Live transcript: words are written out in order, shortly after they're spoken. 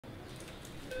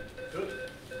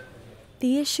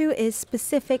The issue is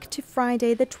specific to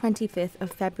Friday the 25th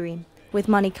of February. With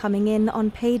money coming in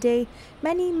on payday,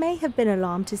 many may have been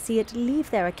alarmed to see it leave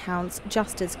their accounts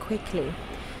just as quickly.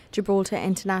 Gibraltar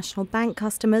International Bank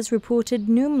customers reported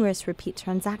numerous repeat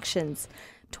transactions.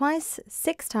 Twice,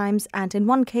 6 times, and in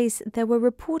one case there were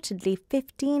reportedly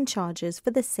 15 charges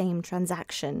for the same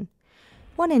transaction.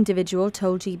 One individual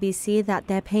told GBC that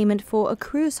their payment for a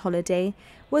cruise holiday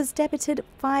was debited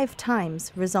 5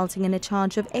 times, resulting in a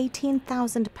charge of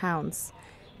 £18,000.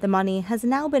 The money has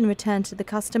now been returned to the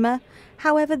customer.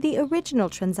 However, the original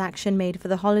transaction made for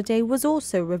the holiday was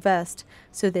also reversed,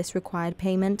 so this required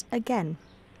payment again.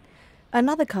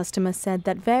 Another customer said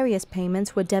that various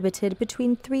payments were debited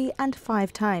between 3 and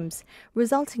 5 times,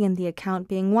 resulting in the account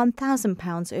being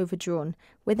 £1,000 overdrawn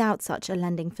without such a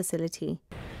lending facility.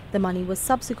 The money was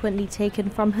subsequently taken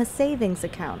from her savings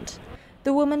account.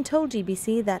 The woman told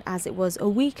GBC that as it was a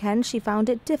weekend, she found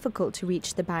it difficult to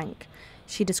reach the bank.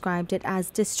 She described it as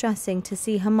distressing to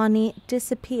see her money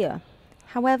disappear.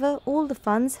 However, all the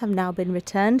funds have now been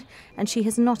returned and she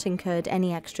has not incurred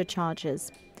any extra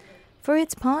charges. For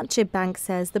its part, Gib Bank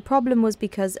says the problem was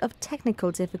because of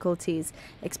technical difficulties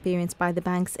experienced by the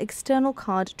bank's external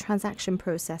card transaction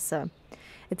processor.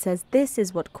 It says this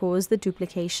is what caused the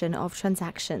duplication of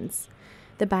transactions.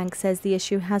 The bank says the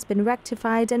issue has been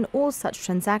rectified and all such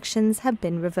transactions have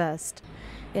been reversed.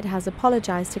 It has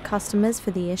apologized to customers for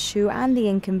the issue and the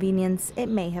inconvenience it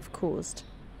may have caused.